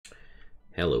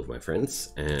Hello my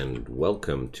friends, and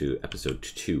welcome to episode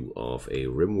 2 of a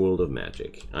Rimworld of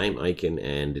Magic. I'm Icon,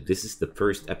 and this is the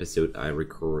first episode I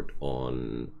record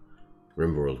on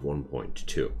Rimworld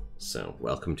 1.2, so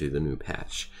welcome to the new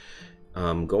patch.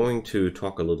 I'm going to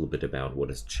talk a little bit about what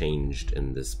has changed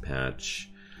in this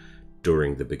patch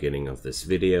during the beginning of this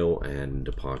video, and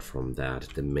apart from that,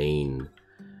 the main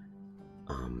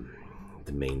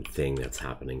thing that's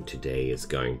happening today is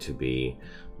going to be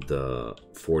the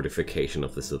fortification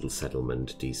of this little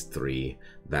settlement these three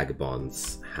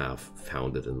vagabonds have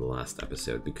founded in the last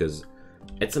episode, because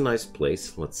it's a nice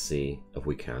place. Let's see if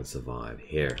we can survive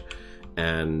here.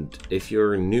 And if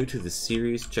you're new to the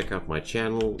series, check out my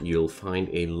channel. You'll find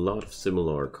a lot of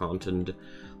similar content,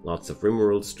 lots of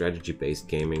Rimworld strategy-based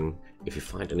gaming. If you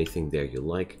find anything there you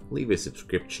like, leave a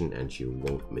subscription and you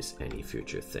won't miss any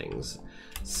future things.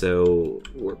 So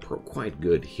we're quite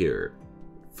good here,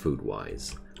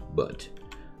 food-wise, but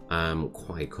I'm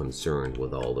quite concerned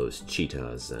with all those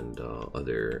cheetahs and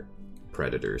other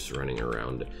predators running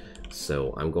around.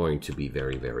 So I'm going to be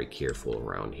very careful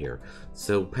around here.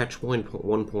 So patch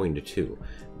 1.2,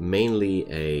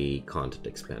 mainly a content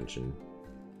expansion.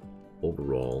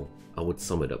 Overall, I would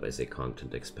sum it up as a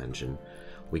content expansion.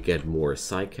 We get more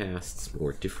sidecasts,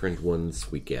 more different ones,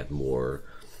 we get more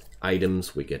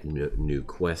items, we get new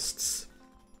quests.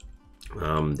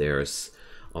 There's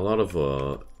a lot of,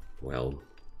 well,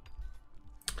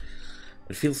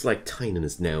 it feels like Tynan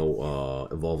is now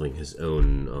evolving his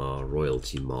own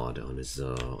royalty mod on his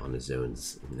own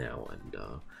now, and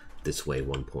this way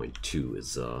 1.2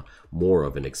 is more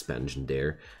of an expansion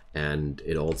there, and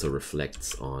it also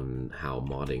reflects on how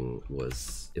modding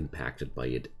was impacted by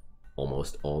it.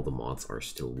 Almost all the mods are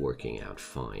still working out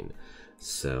fine,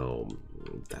 so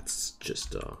that's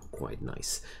just quite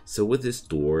nice. So with this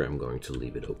door, I'm going to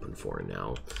leave it open for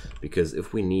now, because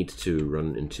if we need to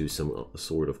run into some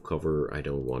sort of cover, I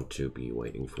don't want to be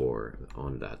waiting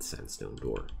on that sandstone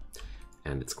door,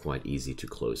 and it's quite easy to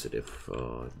close it if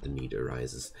the need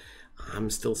arises. I'm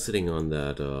still sitting on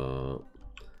that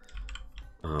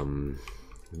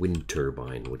wind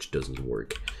turbine, which doesn't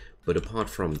work. But apart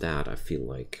from that, I feel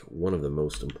like one of the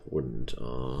most important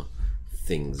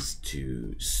things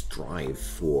to strive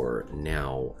for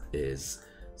now is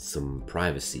some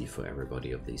privacy for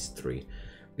everybody of these three.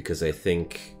 Because I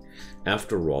think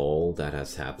after all that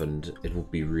has happened, it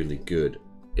would be really good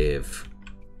if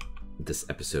this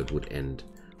episode would end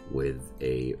with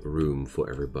a room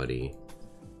for everybody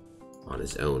on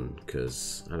his own.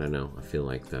 Because, I don't know, I feel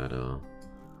like that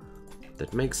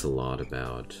that makes a lot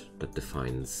about, that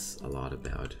defines a lot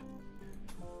about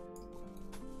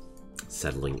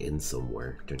settling in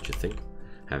somewhere, don't you think?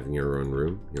 Having your own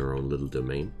room, your own little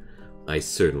domain. I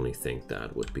certainly think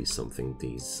that would be something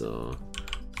these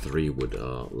three would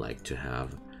like to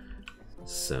have.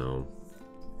 So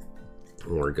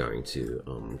we're going to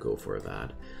go for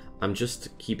that. I'm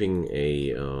just keeping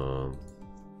a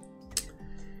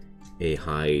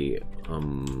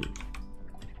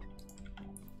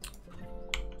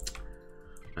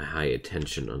high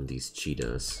attention on these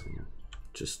cheetahs.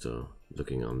 Just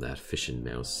looking on that fishing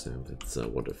mouse. So that's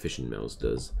what a fishing mouse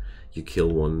does. You kill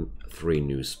one, 3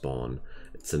 new spawn.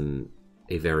 It's a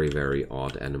very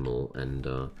odd animal, and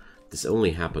this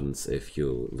only happens if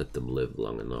you let them live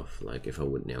long enough. Like if I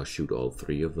would now shoot all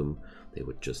 3 of them, they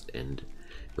would just end.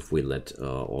 If we let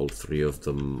all 3 of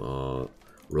them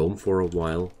roam for a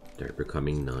while, they're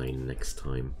becoming 9 next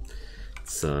time.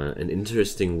 It's an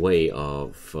interesting way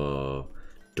of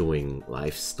doing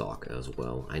livestock as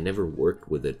well. I never worked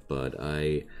with it, but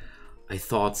I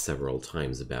thought several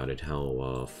times about it,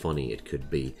 how funny it could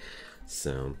be.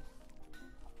 So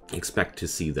expect to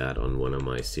see that on one of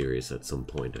my series at some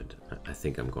point, and I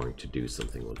think I'm going to do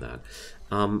something with that.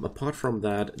 Apart from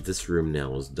that, this room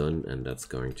now is done, and that's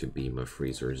going to be my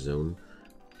freezer zone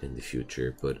in the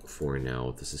future, but for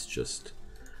now this is just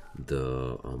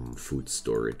the food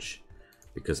storage,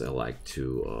 because I like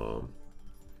to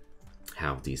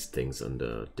have these things on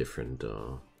the different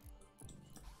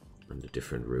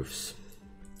roofs.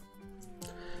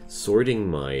 Sorting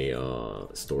my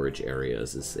storage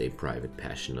areas is a private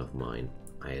passion of mine,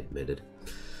 I admit it.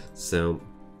 So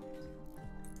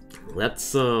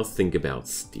let's think about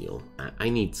steel. I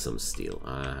need some steel.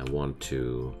 I want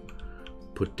to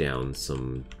put down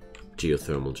some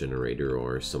geothermal generator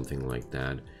or something like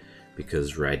that,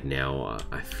 because right now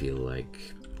I feel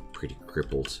like pretty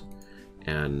crippled.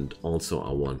 And also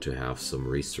I want to have some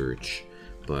research,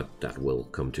 but that will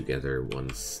come together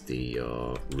once the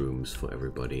rooms for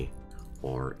everybody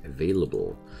are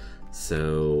available.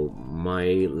 So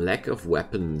my lack of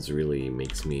weapons really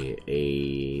makes me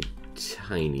a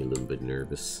tiny little bit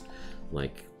nervous.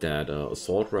 Like, that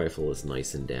assault rifle is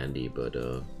nice and dandy, but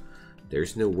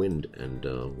there's no wind, and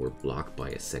we're blocked by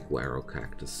a saguaro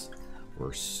cactus.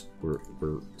 We're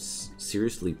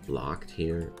seriously blocked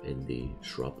here in the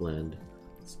shrubland.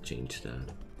 Let's change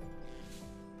that.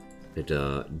 It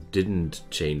didn't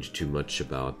change too much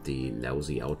about the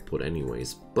lousy output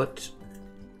anyways, but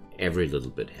every little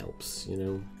bit helps, you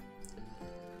know?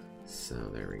 So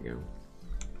there we go.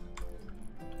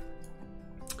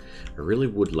 I really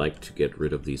would like to get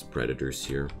rid of these predators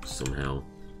here somehow.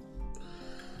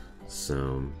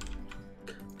 So,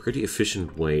 pretty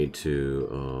efficient way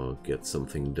to get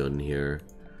something done here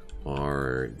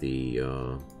are the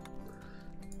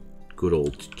good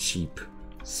old cheap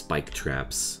spike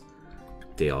traps.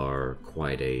 They are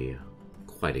quite a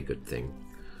good thing.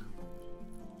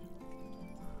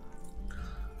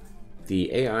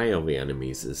 The AI of the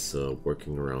enemies is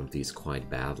working around these quite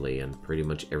badly, and pretty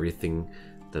much everything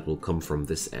that will come from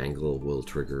this angle will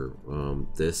trigger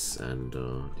this, and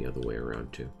the other way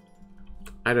around too.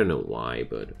 I don't know why,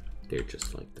 but they're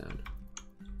just like that.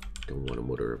 Don't want to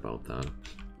mutter about that.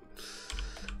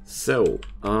 So,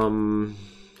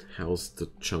 how's the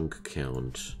chunk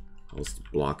count? How's the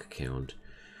block count?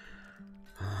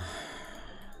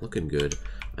 Looking good.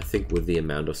 I think with the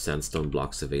amount of sandstone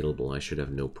blocks available, I should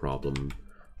have no problem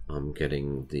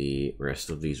getting the rest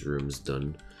of these rooms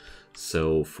done.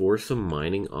 So for some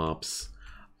mining ops,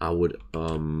 I would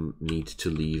need to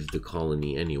leave the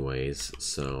colony anyways,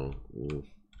 so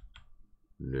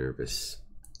nervous.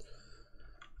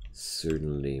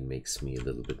 Certainly makes me a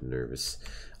little bit nervous.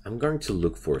 I'm going to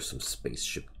look for some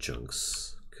spaceship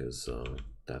chunks, because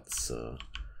that's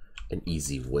an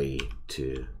easy way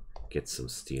to get some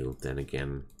steel. Then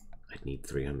again, I need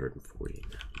 340.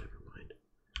 No, never mind.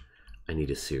 I need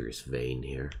a serious vein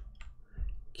here.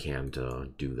 Can't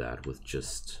do that with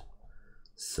just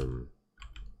some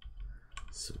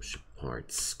ship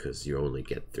parts, because you only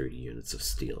get 30 units of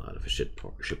steel out of a ship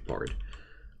part.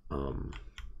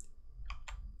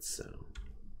 So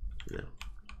no,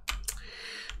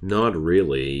 not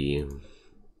really.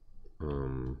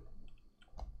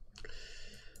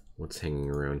 What's hanging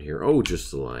around here? Oh,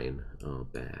 just a lion. Oh,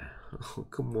 bah. Oh,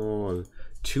 come on.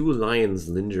 2 lions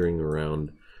lingering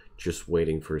around, just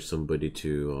waiting for somebody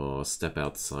to step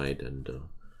outside and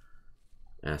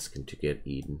asking to get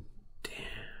eaten. Damn.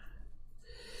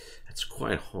 That's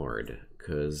quite hard,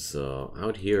 because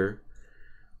out here,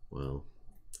 well,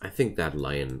 I think that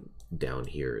lion down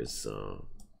here is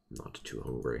not too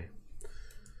hungry.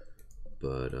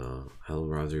 But I'll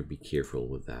rather be careful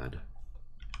with that.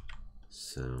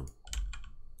 So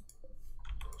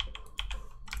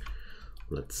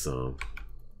let's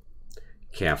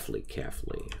carefully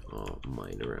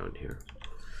mine around here.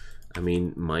 I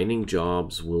mean, mining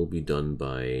jobs will be done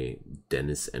by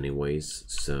Dennis anyways,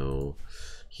 so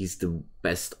he's the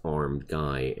best armed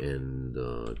guy in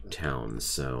the town.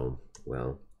 So,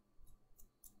 well,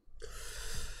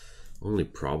 only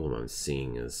problem I'm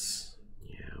seeing is,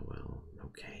 yeah, well,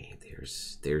 okay,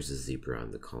 there's a zebra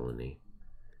in the colony.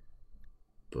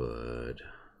 But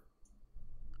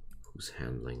who's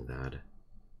handling that?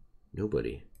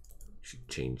 Nobody. Should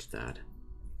change that.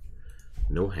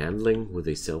 No handling with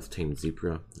a self-tamed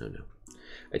zebra? No.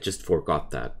 I just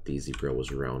forgot that the zebra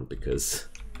was around, because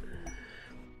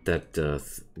that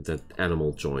that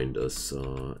animal joined us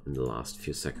in the last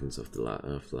few seconds of the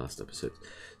last episode.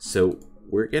 So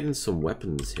we're getting some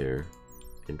weapons here.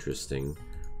 Interesting,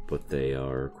 but they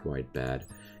are quite bad.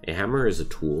 A hammer is a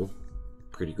tool.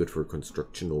 Pretty good for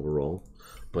construction overall,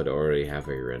 but I already have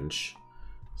a wrench,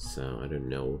 so I don't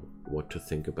know what to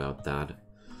think about that.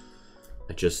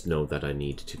 I just know that I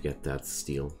need to get that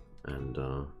steel, and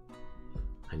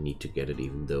I need to get it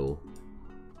even though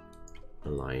a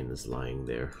lion is lying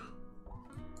there.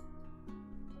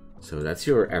 So that's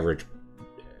your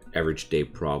average day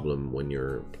problem when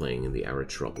you're playing in the arid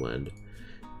shrubland.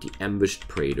 The ambushed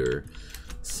praetor.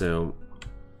 So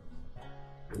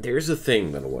there's a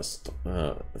thing that I was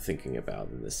thinking about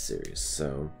in this series.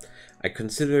 So I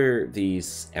consider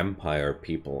these Empire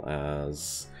people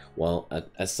as, well,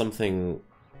 as something,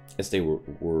 as they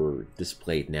were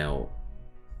displayed now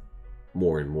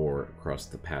more and more across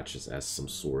the patches, as some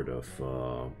sort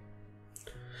of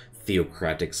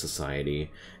theocratic society.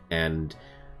 And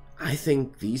I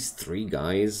think these 3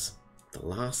 guys, the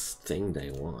last thing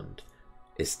they want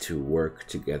is to work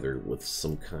together with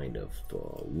some kind of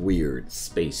weird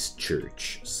space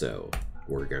church. So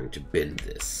we're going to bend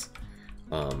this.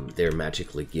 They're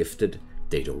magically gifted.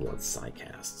 They don't want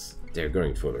psycasts. They're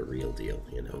going for the real deal,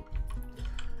 you know.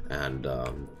 And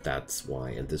that's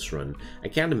why in this run, I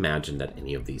can't imagine that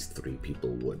any of these 3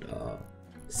 people would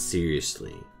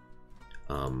seriously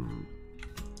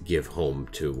give home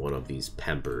to one of these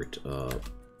pampered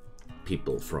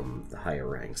people from the higher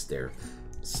ranks there.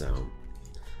 So,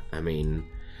 I mean,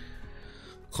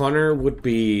 Connor would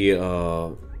be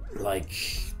like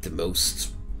the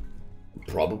most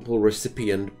probable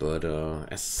recipient, but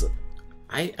as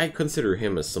I consider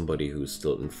him as somebody who's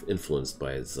still influenced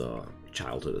by his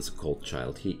childhood as a cult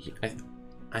child.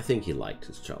 I think he liked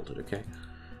his childhood, okay?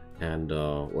 And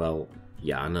well,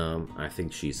 Yana, I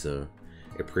think she's a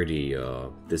pretty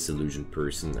disillusioned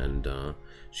person, and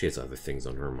she has other things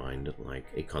on her mind, like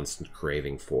a constant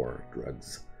craving for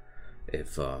drugs.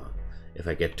 If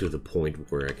I get to the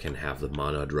point where I can have the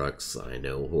mana drugs, I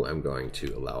know who I'm going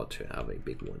to allow to have a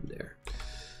big one there.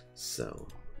 So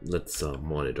let's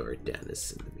monitor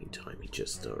Dennis in the meantime. He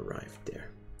just arrived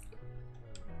there.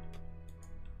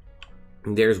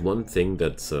 There's one thing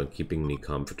that's keeping me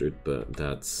comforted, but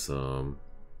that's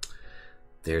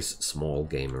there's small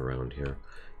game around here.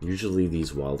 Usually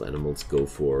these wild animals go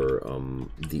for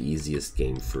the easiest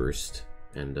game first,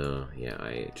 and yeah,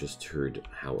 I just heard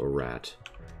how a rat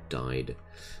died,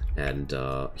 and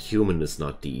human is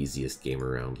not the easiest game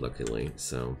around, luckily,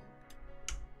 so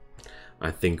I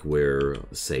think we're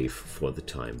safe for the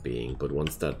time being. But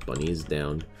once that bunny is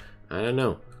down, I don't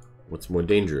know. What's more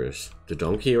dangerous, the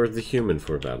donkey or the human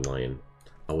for that lion?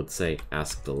 I would say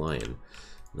ask the lion,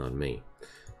 not me.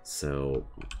 So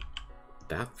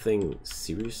that thing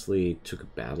seriously took a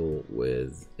battle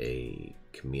with a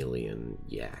chameleon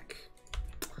yak.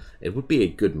 It would be a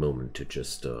good moment to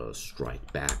just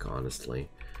strike back, honestly,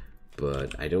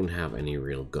 but I don't have any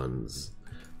real guns.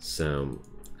 So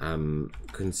I'm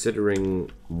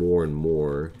considering more and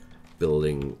more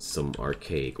building some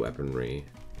archaic weaponry,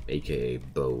 aka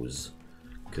bows,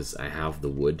 because I have the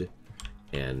wood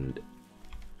and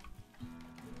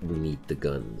we need the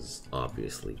guns,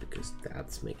 obviously, because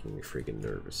that's making me freaking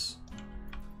nervous.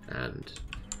 And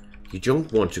you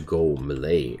don't want to go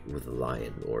melee with a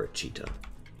lion or a cheetah.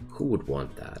 Who would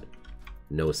want that?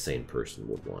 No sane person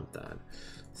would want that.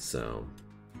 So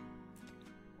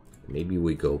maybe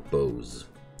we go bows.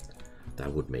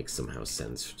 That would make somehow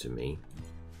sense to me.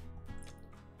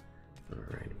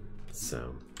 Alright,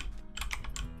 so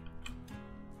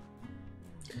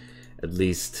at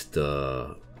least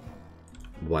the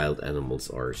wild animals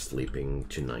are sleeping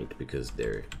tonight because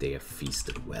they have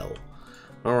feasted well.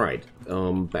 Alright,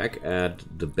 back at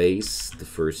the base, the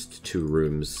first 2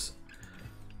 rooms,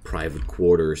 private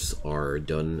quarters, are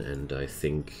done, and I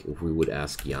think if we would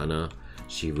ask Yana,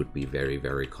 she would be very,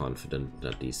 very confident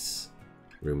that these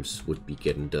rooms would be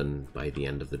getting done by the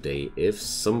end of the day if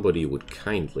somebody would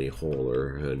kindly haul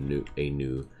her a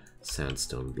new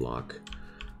sandstone block.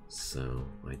 So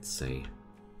I'd say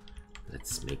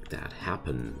let's make that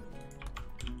happen,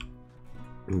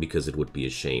 because it would be a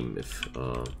shame if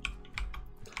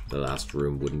the last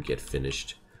room wouldn't get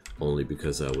finished only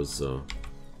because I was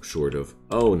short of...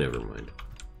 Oh, never mind.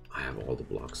 I have all the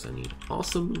blocks I need.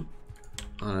 Awesome.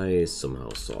 I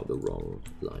somehow saw the wrong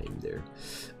line there.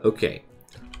 Okay.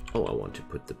 Oh, I want to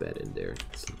put the bed in there.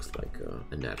 This looks like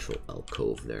a natural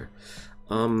alcove there.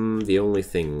 The only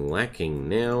thing lacking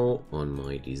now on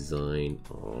my design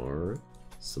are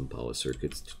some power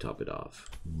circuits to top it off.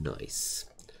 Nice.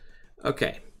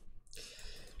 Okay.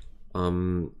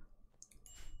 Nah,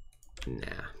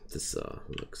 this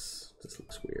looks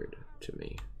weird to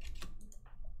me.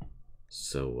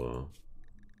 So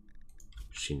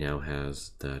she now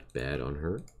has that bed on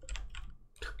her.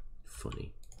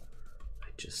 Funny. I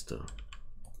just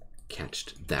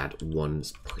catched that one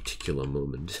particular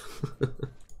moment.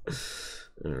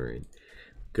 Alright.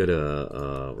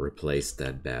 Gotta replace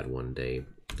that bed one day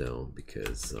though,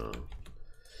 because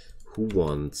who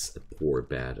wants a poor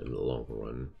bed in the long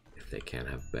run if they can't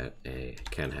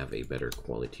have a better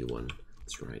quality one?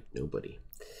 That's right, nobody.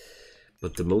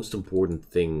 But the most important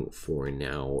thing for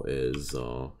now is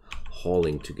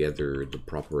hauling together the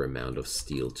proper amount of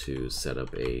steel to set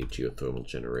up a geothermal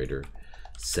generator,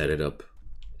 set it up,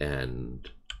 and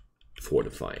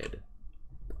fortify it.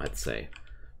 I'd say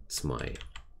it's my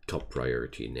top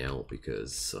priority now,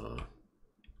 because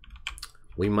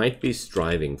we might be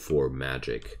striving for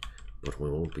magic, but we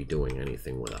won't be doing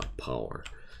anything without power.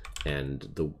 And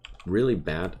the really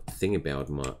bad thing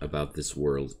about this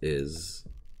world is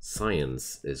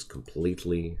science is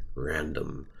completely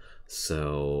random.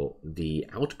 So the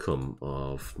outcome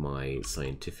of my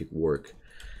scientific work,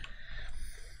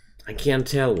 I can't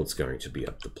tell what's going to be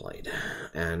up the plate.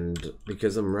 And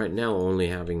because I'm right now only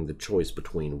having the choice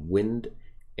between wind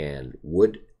and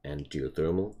wood and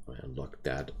geothermal. I unlocked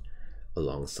that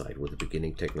alongside with the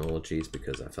beginning technologies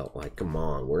because I felt like, come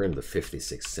on, we're in the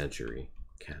 56th century.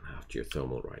 Can't have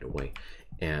geothermal right away.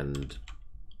 And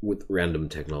with random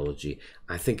technology,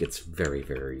 I think it's very,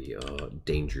 very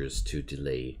dangerous to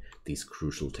delay these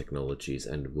crucial technologies,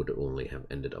 and would only have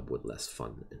ended up with less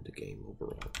fun in the game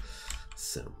overall.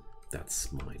 So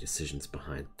that's my decisions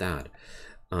behind that.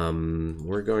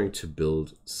 We're going to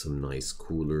build some nice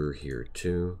cooler here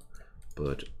too,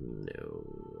 but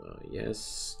no,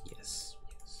 yes,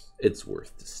 it's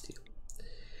worth the steal.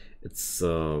 It's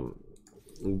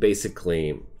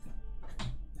basically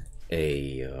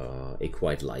a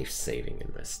quite life-saving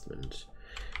investment.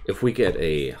 If we get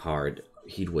a hard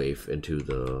heat wave into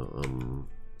the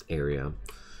area,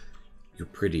 you're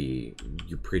pretty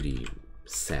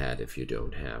sad if you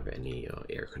don't have any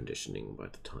air conditioning by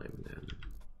the time then.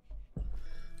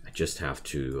 I just have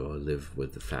to live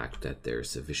with the fact that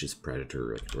there's a vicious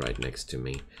predator right next to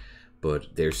me,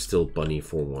 but there's still bunny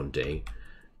for one day,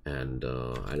 and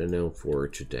I don't know, for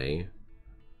today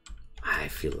I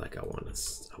feel like I want to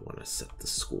set the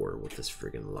score with this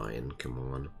friggin' lion. Come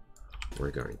on, we're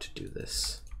going to do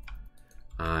this.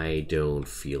 I don't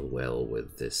feel well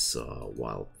with this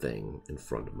wild thing in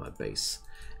front of my base,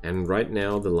 and right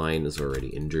now the lion is already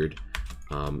injured.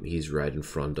 He's right in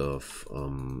front of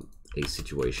a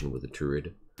situation with a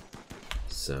turret,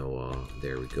 so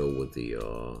there we go with the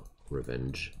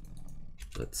revenge.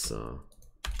 Let's okay,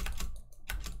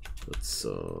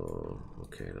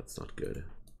 that's not good.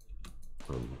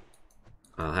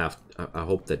 I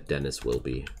hope that Dennis will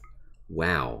be.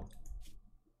 Wow.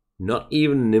 Not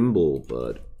even nimble,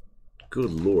 but good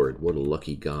lord, what a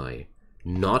lucky guy.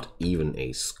 Not even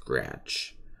a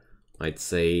scratch. I'd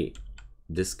say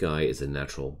this guy is a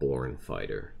natural born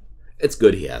fighter. It's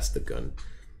good he has the gun.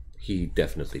 He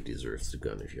definitely deserves the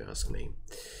gun if you ask me.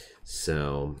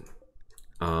 So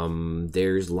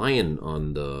there's lion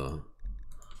on the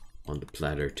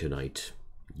platter tonight.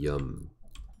 Yum.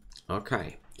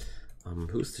 Okay.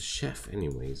 Who's the chef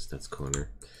anyways? That's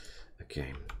Connor.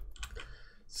 Okay.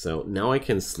 So now I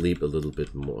can sleep a little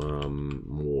bit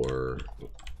more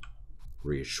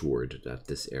reassured that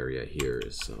this area here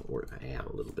is, or I am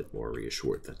a little bit more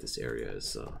reassured that this area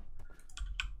is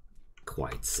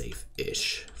quite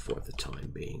safe-ish for the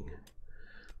time being.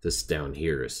 This down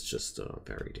here is just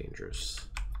very dangerous.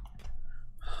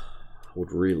 I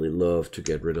would really love to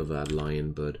get rid of that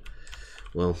lion, but,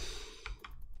 well,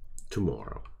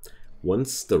 tomorrow.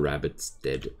 Once the rabbit's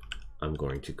dead, I'm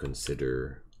going to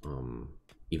consider not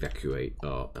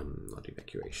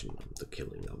evacuation, the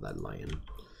killing of that lion,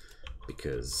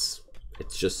 because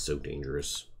it's just so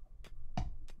dangerous.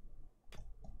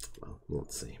 Well,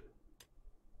 let's see.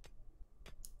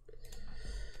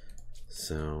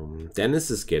 So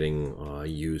Dennis is getting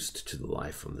used to the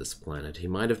life on this planet. He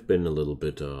might have been a little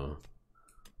bit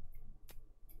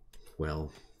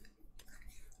well,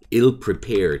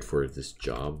 ill-prepared for this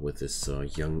job with this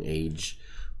young age,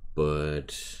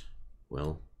 but,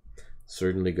 well,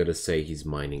 certainly gotta say he's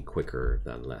mining quicker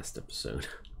than last episode.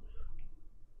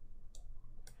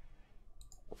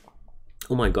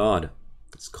 Oh my god,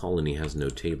 this colony has no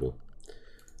table.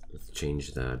 Let's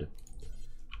change that.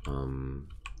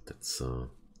 That's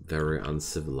very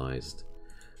uncivilized.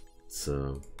 It's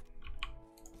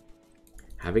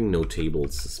having no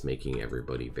tables is making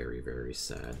everybody very, very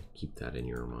sad. Keep that in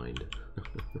your mind.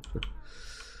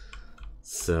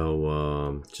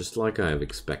 So, just like I've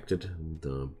expected,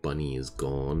 the bunny is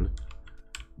gone.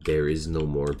 There is no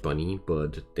more bunny,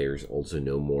 but there's also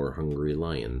no more hungry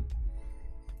lion.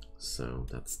 So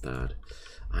that's that.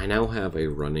 I now have a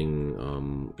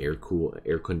running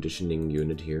air conditioning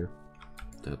unit here.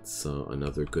 That's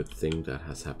another good thing that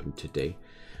has happened today.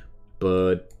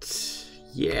 But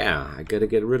yeah, I gotta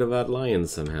get rid of that lion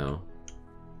somehow.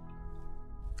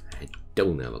 I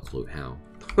don't have a clue how.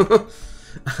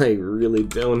 I really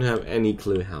don't have any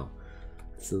clue how.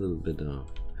 It's a little bit,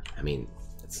 I mean,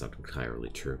 it's not entirely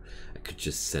true. I could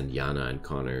just send Yana and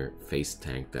Connor face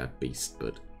tank that beast,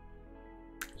 but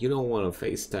you don't want to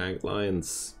face tank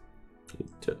lions.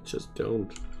 You just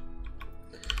don't.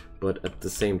 But at the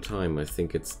same time, I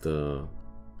think it's the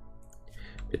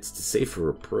safer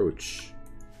approach,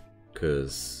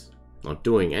 because not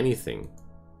doing anything,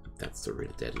 that's the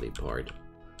really deadly part.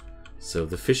 So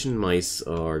the fish and mice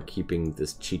are keeping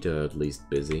this cheetah at least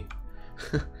busy.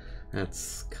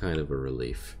 That's kind of a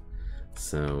relief.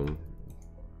 So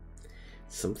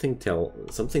something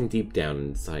deep down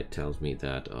inside tells me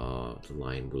that the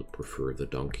lion will prefer the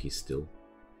donkey still.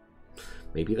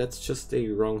 Maybe that's just a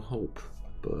wrong hope,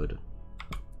 but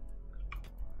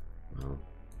well.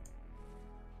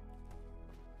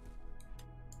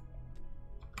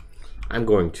 I'm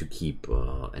going to keep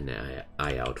an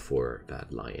eye out for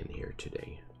that lion here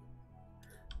today,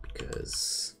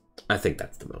 because I think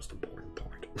that's the most important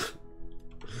part.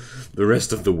 The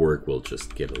rest of the work will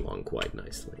just get along quite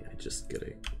nicely. I just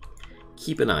gotta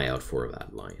keep an eye out for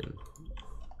that lion,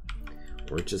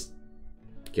 or just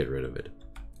get rid of it.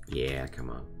 Yeah, come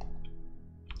on.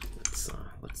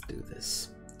 Let's do this.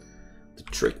 The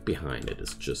trick behind it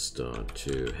is just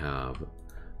to have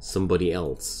somebody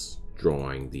else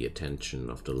drawing the attention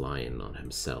of the lion on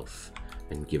himself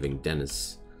and giving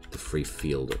Dennis the free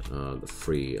field, the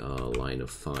free line of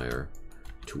fire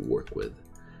to work with.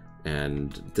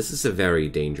 And this is a very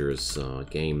dangerous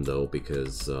game though,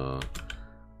 because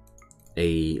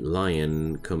a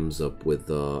lion comes up with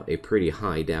a pretty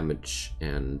high damage,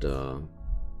 and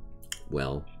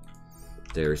well,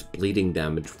 there's bleeding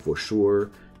damage for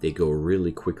sure. They go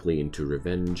really quickly into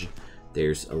revenge.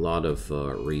 There's a lot of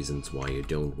reasons why you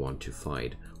don't want to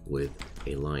fight with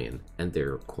a lion, and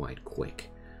they're quite quick.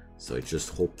 So I just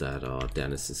hope that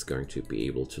Dennis is going to be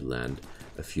able to land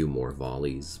a few more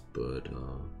volleys, but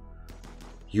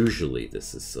usually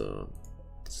this is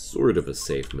sort of a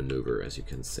safe maneuver, as you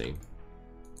can see.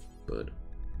 But,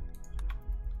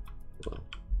 well,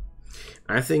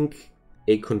 I think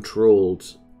a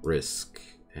controlled risk,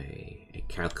 a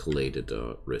calculated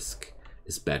risk,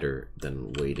 is better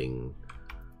than waiting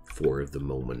for the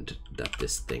moment that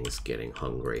this thing's getting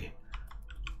hungry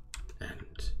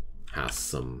and has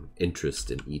some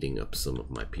interest in eating up some of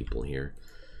my people here.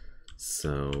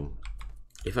 So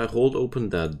if I hold open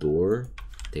that door,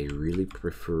 they really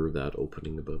prefer that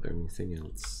opening above everything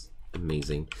else.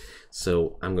 Amazing.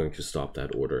 So I'm going to stop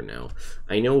that order now.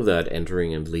 I know that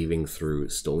entering and leaving through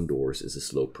stone doors is a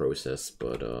slow process,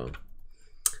 but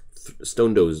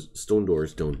stone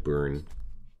doors don't burn,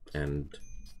 and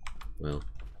well,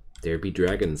 there be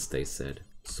dragons, they said,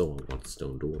 so I want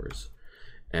stone doors.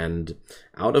 And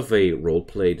out of a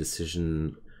roleplay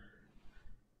decision,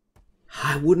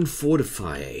 I wouldn't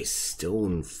fortify a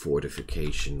stone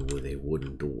fortification with a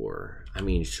wooden door. I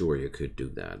mean, sure, you could do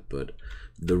that, but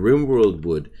the Rimworld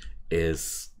wood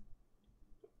is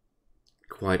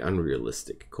quite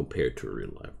unrealistic compared to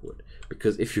real life wood.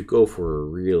 Because if you go for a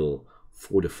real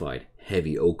fortified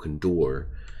heavy oaken door,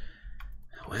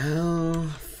 well,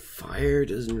 fire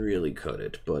doesn't really cut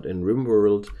it. But in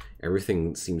Rimworld,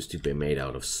 everything seems to be made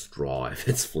out of straw if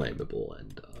it's flammable,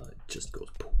 and it just goes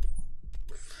poof.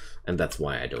 And that's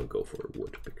why I don't go for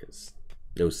wood, because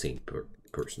no sane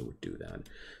person would do that.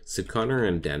 So Connor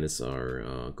and Dennis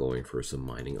are going for some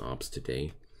mining ops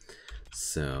today.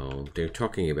 So they're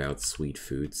talking about sweet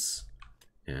foods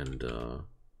and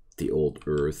the old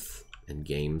earth and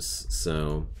games.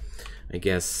 So I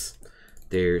guess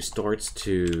there starts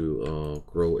to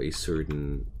grow a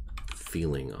certain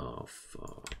feeling of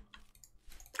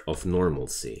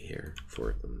normalcy here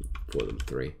for them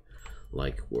three.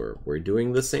 Like we're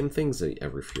doing the same things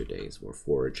every few days. We're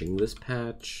foraging this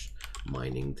patch,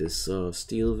 mining this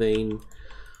steel vein.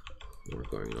 We're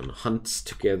going on hunts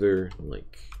together.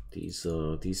 Like these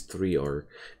three are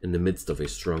in the midst of a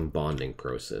strong bonding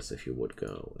process.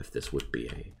 If this would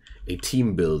be a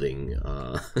team building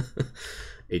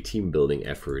a team building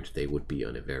effort, they would be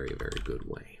on a very, very good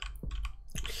way.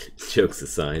 Jokes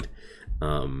aside,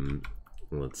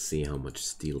 let's see how much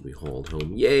steel we hauled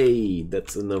home. Yay!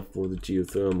 That's enough for the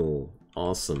geothermal.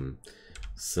 Awesome.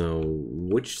 So,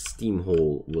 which steam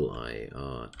hole will I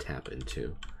tap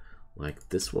into? Like,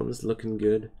 this one is looking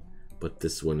good, but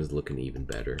this one is looking even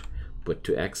better. But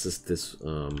to access this,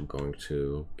 I'm going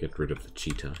to get rid of the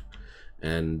cheetah.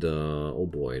 And, oh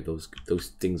boy, those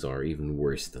things are even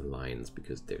worse than lions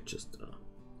because they're just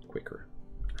quicker.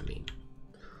 I mean,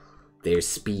 their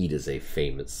speed is a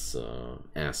famous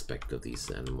aspect of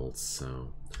these animals,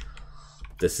 so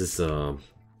this is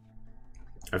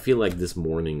I feel like this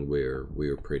morning we're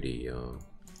pretty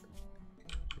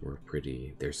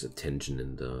there's a tension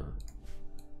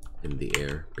in the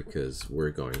air because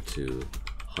we're going to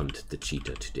hunt the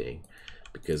cheetah today,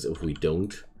 because if we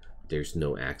don't, there's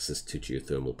no access to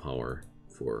geothermal power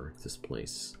for this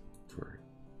place for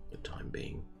the time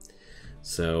being.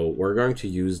 So we're going to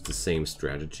use the same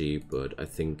strategy, but I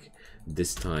think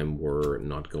this time we're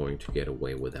not going to get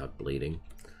away without bleeding.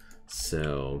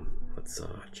 So let's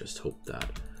just hope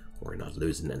that we're not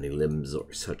losing any limbs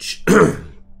or such,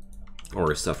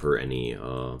 or suffer any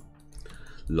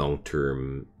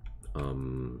long-term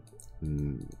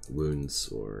wounds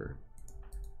or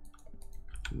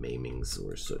maimings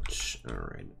or such.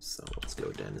 Alright, so let's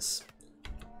go, Dennis.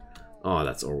 Oh,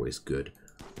 that's always good.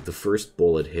 The first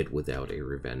bullet hit without a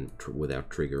without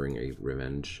triggering a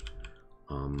revenge.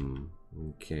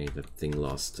 Okay, that thing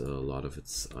lost a lot of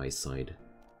its eyesight.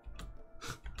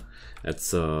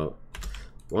 That's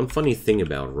one funny thing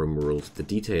about Rimworld. The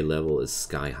detail level is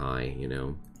sky high, you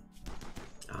know.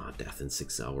 Ah, death in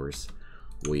 6 hours.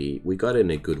 We got in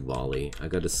a good volley. I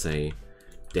gotta say,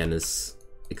 Dennis'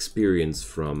 experience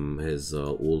from his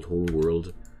old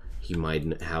homeworld, he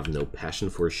might have no passion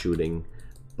for shooting,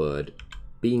 but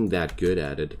being that good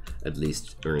at it at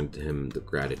least earned him the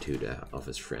gratitude of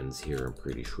his friends here. I'm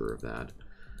pretty sure of that.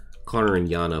 Connor and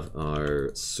Yana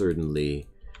are certainly...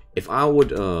 If I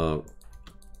would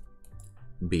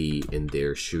be in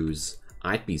their shoes,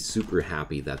 I'd be super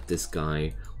happy that this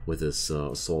guy with his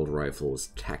assault rifle is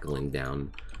tackling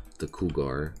down the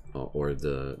cougar or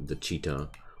the cheetah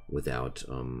without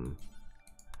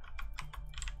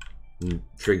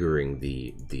triggering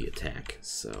the attack.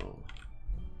 So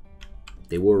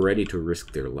they were ready to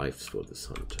risk their lives for this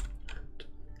hunt. And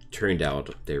turned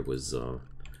out there was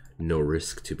no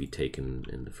risk to be taken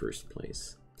in the first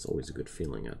place. It's always a good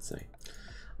feeling, I'd say.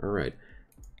 Alright,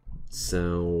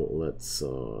 so let's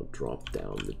drop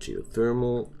down the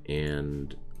geothermal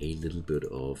and a little bit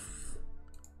of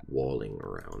walling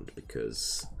around,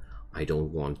 because I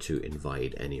don't want to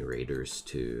invite any raiders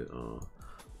to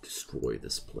destroy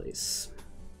this place.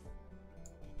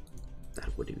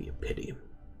 That would be a pity.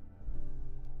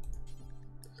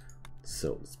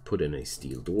 So let's put in a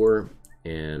steel door,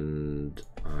 and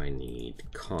I need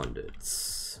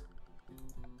conduits.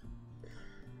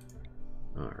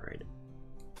 Alright,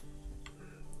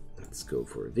 let's go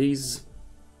for these,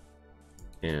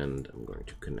 and I'm going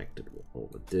to connect it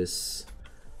over this,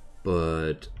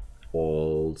 but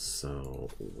also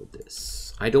over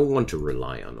this. I don't want to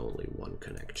rely on only one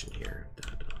connection here.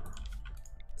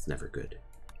 It's never good,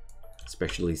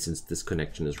 especially since this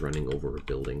connection is running over a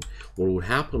building. What would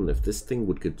happen if this thing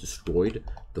would get destroyed?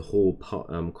 The whole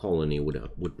colony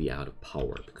would be out of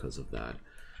power because of that,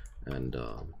 and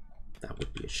that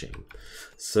would be a shame.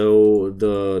 So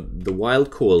the Wild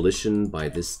Coalition by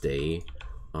this day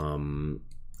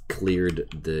cleared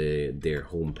their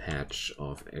home patch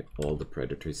of all the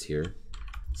predators here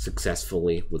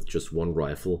successfully with just one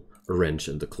rifle, a wrench,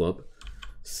 and the club.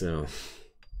 So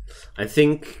I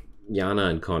think Yana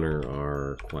and Connor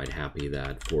are quite happy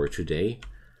that for today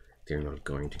they're not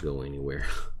going to go anywhere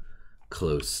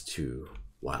close to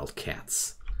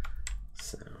wildcats.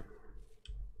 So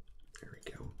there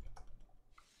we go.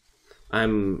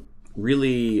 I'm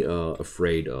really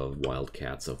afraid of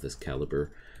wildcats of this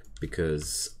caliber,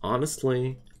 because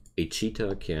honestly, a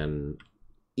cheetah can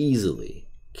easily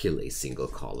kill a single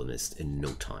colonist in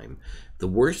no time. The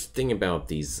worst thing about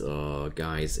these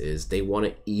guys is they want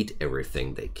to eat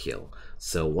everything they kill.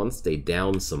 So once they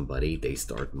down somebody, they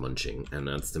start munching, and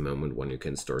that's the moment when you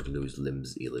can start to lose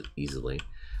limbs easily.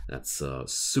 That's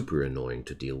super annoying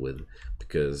to deal with,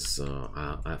 because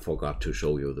I forgot to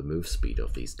show you the move speed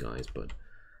of these guys, but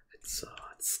it's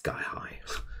sky high.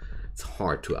 It's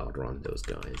hard to outrun those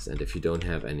guys, and if you don't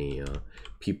have any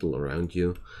people around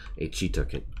you, a cheetah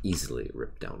can easily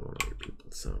rip down one of your people.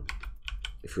 So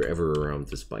if you're ever around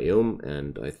this biome,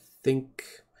 and I think,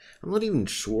 I'm not even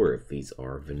sure if these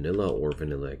are vanilla or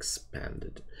vanilla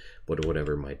expanded, but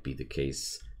whatever might be the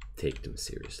case, take them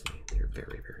seriously. They're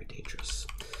very, very dangerous.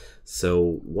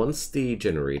 So once the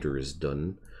generator is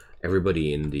done,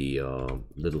 everybody in the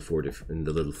little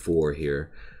four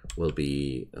here will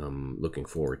be looking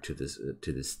forward to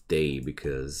this day,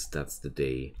 because that's the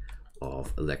day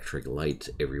of electric light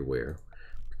everywhere,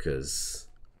 because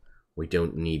we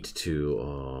don't need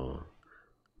to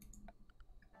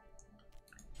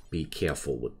be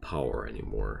careful with power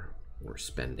anymore. We're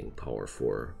spending power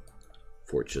for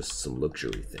just some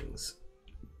luxury things.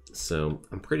 So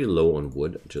I'm pretty low on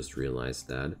wood, I just realized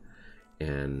that,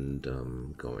 and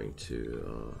I'm going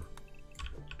to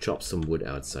chop some wood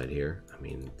outside here. I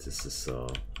mean, this is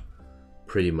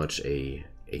pretty much a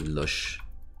lush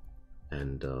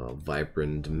and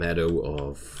vibrant meadow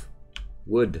of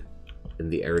wood in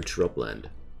the arid shrubland.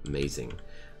 Amazing.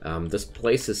 This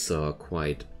place is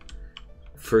quite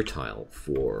fertile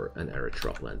for an arid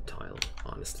shrubland tile,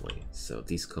 honestly. So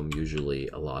these come usually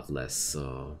a lot less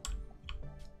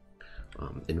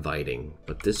inviting,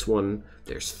 but this one,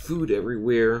 there's food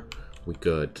everywhere. We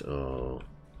got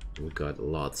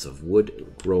lots of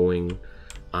wood growing.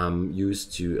 I'm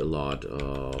used to a lot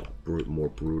more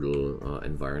brutal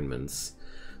environments.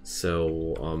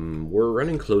 So we're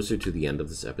running closer to the end of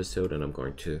this episode, and I'm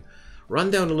going to run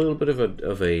down a little bit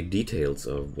of a details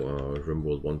of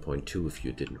Rimworld 1.2 if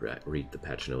you didn't read the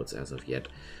patch notes as of yet.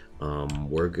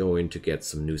 We're going to get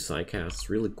some new psycasts,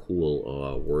 really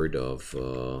cool word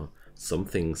of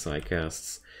something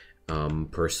psycasts.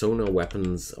 Persona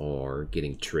weapons are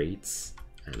getting traits,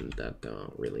 and that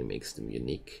really makes them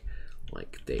unique.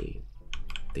 Like they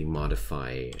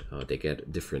modify, they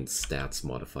get different stats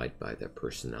modified by their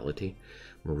personality.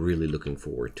 I'm really looking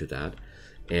forward to that.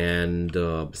 And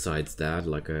besides that,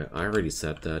 like I already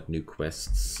said, that new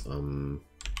quests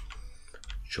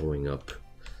showing up.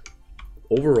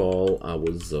 Overall, I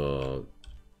was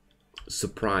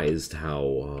surprised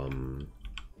how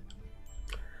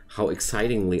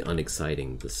excitingly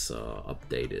unexciting this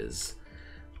update is.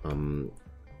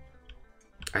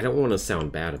 I don't want to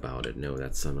sound bad about it. No,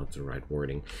 that's not the right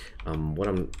wording. What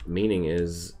I'm meaning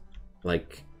is,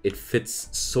 like, it fits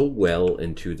so well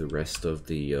into the rest of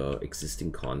the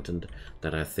existing content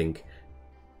that I think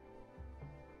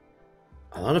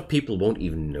a lot of people won't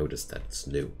even notice that it's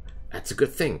new. That's a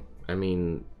good thing. I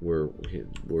mean,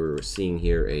 we're seeing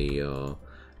here a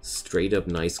straight up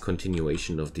nice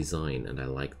continuation of design, and I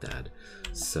like that.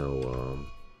 So,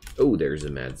 oh, there's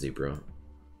a mad zebra,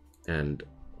 and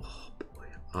oh boy,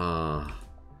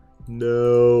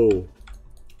 no,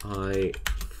 I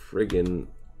friggin'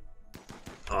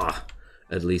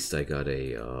 at least I got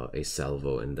a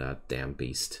salvo in that damn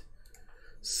beast.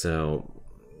 So,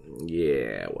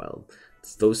 yeah, well,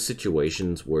 it's those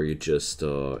situations where you just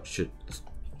should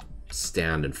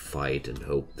stand and fight and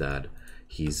hope that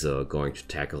he's going to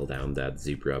tackle down that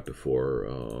zebra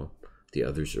before the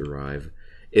others arrive.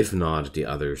 If not, the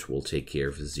others will take care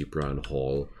of the zebra and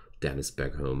haul Dennis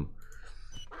back home.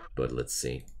 But let's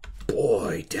see.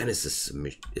 Boy, Dennis is...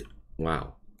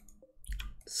 wow.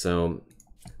 So,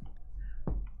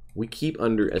 we keep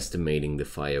underestimating the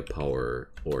firepower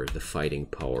or the fighting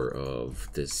power of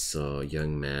this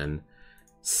young man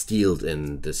steeled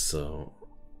in this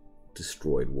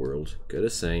destroyed world. Gotta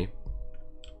say,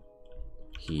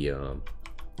 he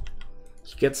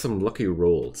gets some lucky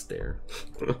rolls there.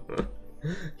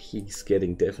 He's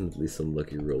getting definitely some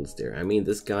lucky rolls there. I mean,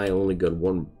 this guy only got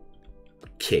one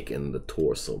kick in the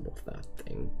torso of that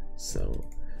thing, so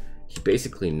he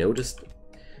basically noticed.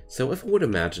 So if I would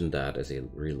imagine that as a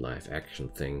real life action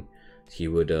thing, he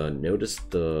would notice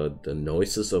the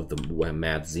noises of the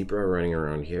mad zebra running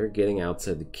around here, getting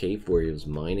outside the cave where he was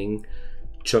mining,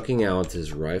 chucking out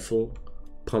his rifle,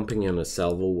 pumping in a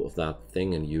salvo of that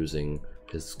thing, and using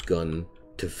his gun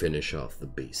to finish off the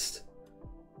beast.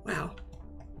 Wow,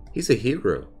 he's a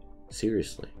hero.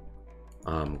 Seriously.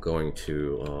 I'm going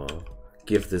to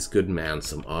give this good man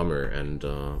some armor and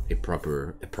a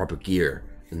proper gear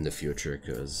in the future,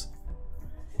 because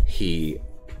he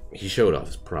showed off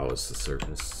his prowess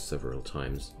several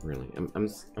times. Really,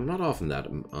 I'm not often that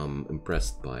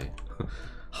impressed by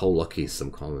how lucky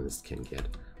some colonists can get,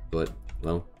 but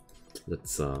well,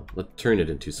 let's turn it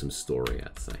into some story,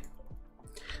 I'd say.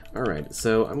 All right,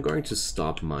 so I'm going to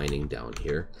stop mining down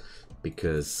here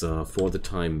because for the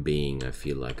time being, I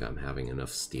feel like I'm having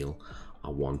enough steel. I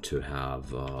want to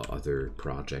have other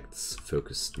projects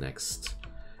focused next,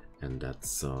 and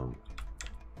that's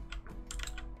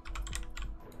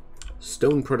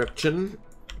stone production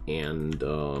and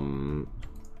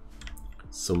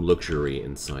some luxury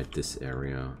inside this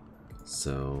area.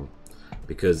 So,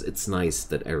 because it's nice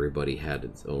that everybody had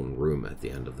its own room at the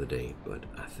end of the day, but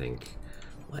I think,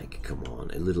 like, come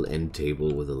on, a little end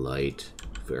table with a light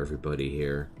for everybody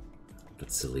here,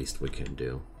 that's the least we can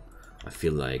do. I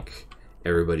feel like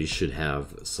everybody should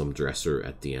have some dresser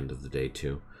at the end of the day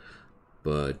too,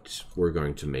 but we're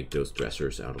going to make those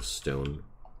dressers out of stone,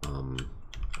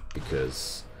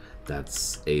 because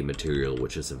that's a material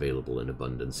which is available in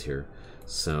abundance here.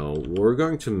 So we're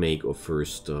going to make our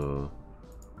first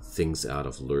things out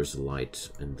of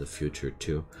lurzelite in the future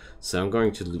too. So I'm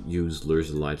going to use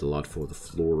lurzelite a lot for the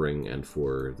flooring and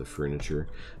for the furniture.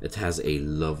 It has a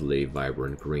lovely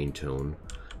vibrant green tone,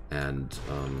 and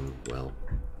well,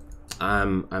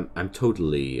 I'm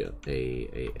totally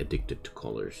addicted to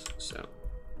colors, so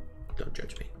don't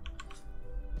judge me.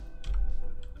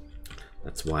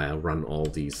 That's why I run all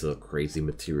these crazy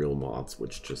material mods,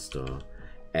 which just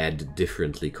add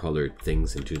differently colored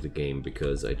things into the game,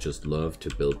 because I just love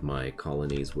to build my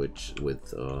colonies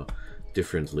with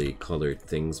differently colored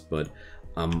things. But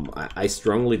I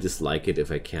strongly dislike it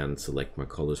if I can select my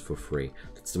colors for free.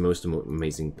 That's the most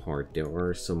amazing part. There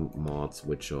are some mods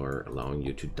which are allowing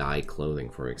you to dye clothing,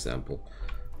 for example.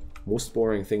 Most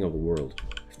boring thing of the world.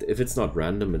 If it's not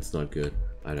random, it's not good.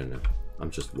 I don't know. I'm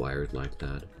just wired like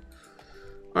that.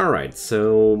 Alright,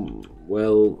 so,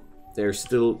 well, there's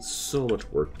still so much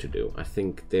work to do. I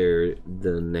think the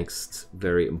next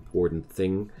very important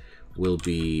thing will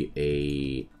be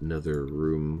another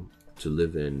room to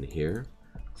live in here.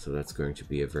 So that's going to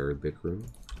be a very big room.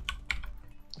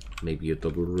 Maybe a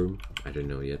double room, I don't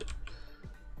know yet.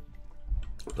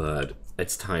 but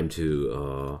it's time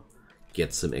to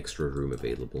get some extra room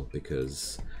available,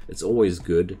 because it's always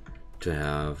good to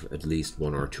have at least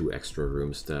 1 or 2 extra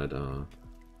rooms that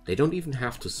they don't even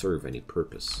have to serve any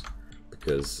purpose,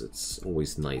 because it's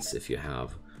always nice if you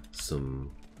have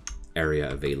some area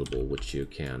available which you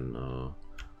can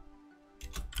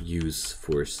use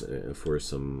for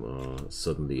some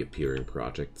suddenly appearing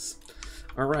projects.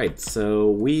 Alright, so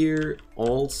we're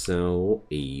also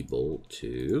able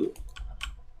to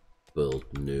build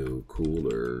new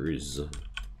coolers.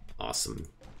 Awesome.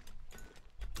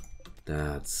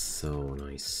 That's so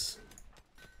nice.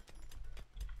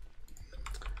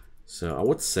 So I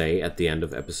would say at the end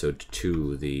of episode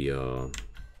 2, the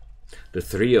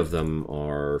 3 of them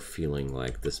are feeling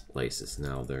like this place is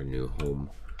now their new home.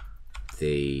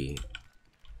 They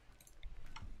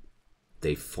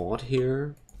fought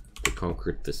here, they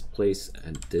conquered this place,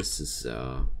 and this is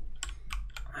oh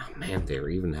man, they're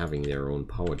even having their own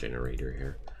power generator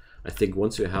here. I think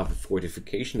once you have a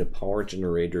fortification, a power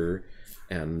generator,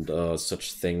 and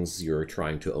such things, you're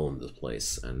trying to own the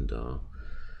place. And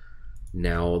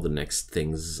now the next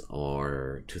things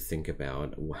are to think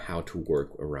about how to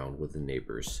work around with the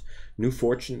neighbors. New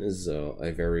Fortune is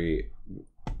a very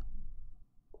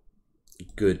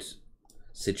good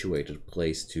situated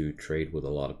place to trade with a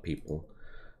lot of people.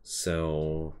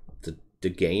 So the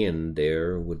Gaian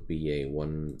there would be a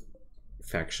one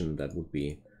faction that would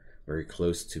be very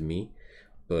close to me,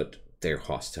 but they're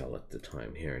hostile at the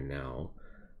time here now.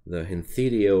 The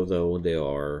Hinthedio, though, they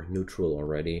are neutral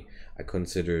already. I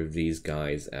consider these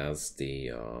guys as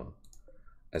the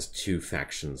as 2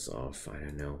 factions of, I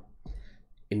don't know,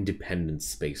 independent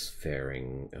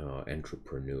spacefaring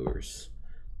entrepreneurs,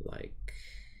 like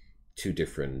 2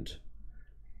 different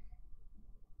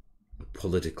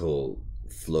political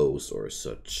flows or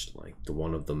such. Like the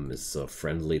one of them is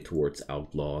friendly towards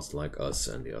outlaws like us,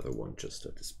 and the other one just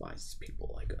despises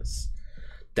people like us.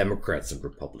 Democrats and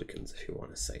Republicans, if you want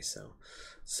to say so.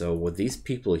 So with these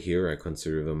people here, I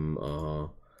consider them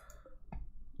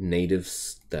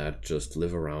natives that just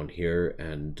live around here.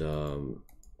 And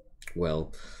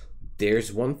well,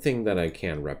 there's one thing that I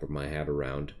can't wrap my head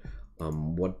around.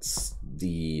 What's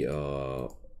the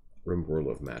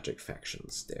Rimworld of Magic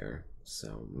factions there?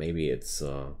 So maybe it's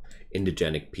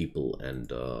indigenic people and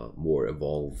more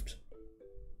evolved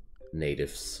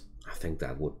natives. I think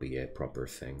that would be a proper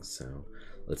thing. So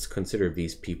let's consider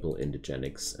these people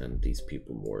indigenics and these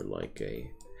people more like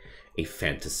a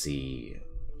fantasy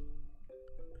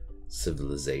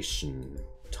civilization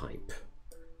type.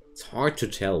 It's hard to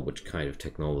tell which kind of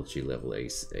technology level a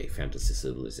fantasy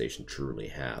civilization truly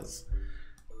has.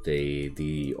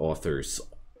 The authors,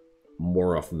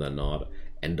 more often than not,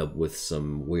 end up with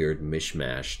some weird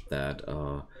mishmash that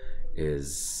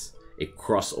is a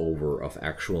crossover of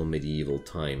actual medieval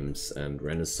times and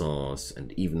Renaissance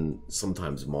and even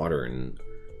sometimes modern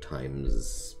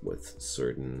times with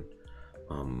certain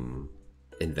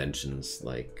inventions,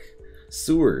 like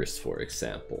sewers, for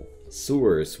example.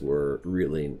 Sewers were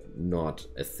really not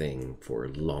a thing for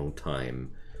a long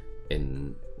time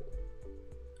in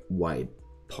wide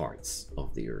parts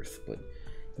of the earth, but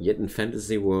yet in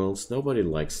fantasy worlds nobody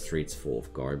likes streets full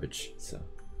of garbage, so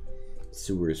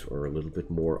sewers are a little bit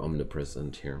more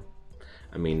omnipresent here.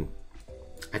 I mean,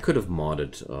 I could have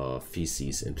modded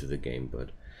feces into the game,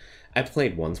 but I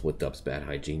played once with Dub's Bad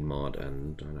Hygiene mod,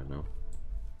 and I don't know,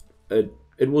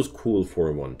 it was cool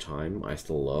for one time. I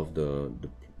still love the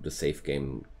safe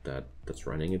game that's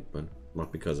running it, but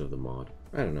not because of the mod.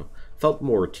 I don't know, felt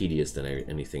more tedious than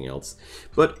anything else.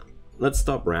 But let's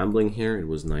stop rambling here. It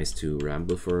was nice to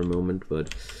ramble for a moment,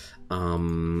 but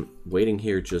waiting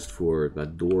here just for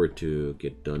that door to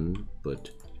get done, but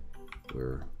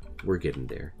we're getting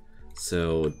there.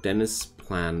 So Dennis'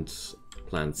 plant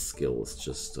skill is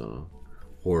just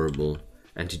horrible,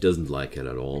 and he doesn't like it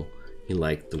at all. He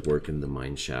liked the work in the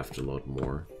mine shaft a lot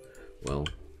more. Well,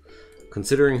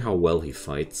 considering how well he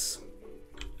fights,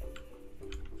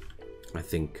 I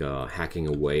think hacking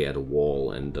away at a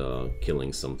wall and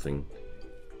killing something,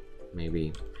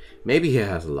 maybe he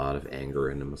has a lot of anger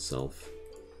in himself.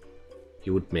 He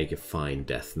would make a fine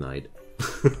Death Knight.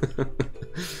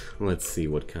 Let's see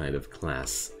what kind of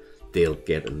class they'll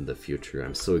get in the future.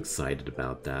 I'm so excited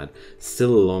about that.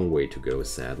 Still a long way to go,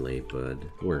 sadly, but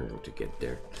we're going to get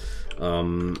there.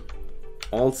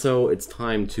 Also, it's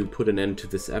time to put an end to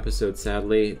this episode,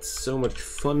 sadly. It's so much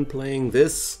fun playing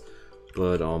this,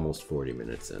 but almost 40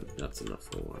 minutes in. That's enough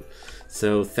for one.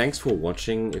 So thanks for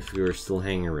watching. If you're still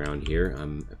hanging around here,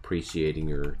 I'm appreciating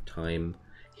your time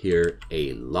here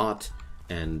a lot,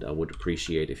 and I would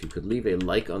appreciate if you could leave a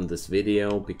like on this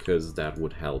video, because that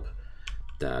would help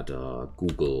that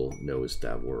Google knows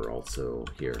that were also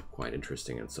here quite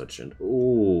interesting and such. And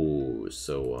oh,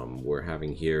 so we're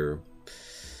having here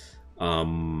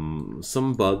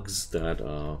some bugs that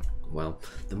well,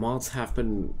 the mods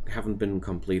haven't been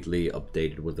completely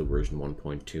updated with the version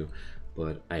 1.2,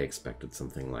 but I expected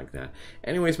something like that.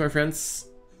 Anyways, my friends,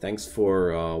 thanks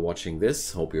for watching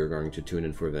this. Hope you're going to tune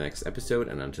in for the next episode,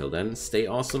 and until then, stay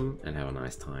awesome and have a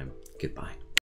nice time. Goodbye.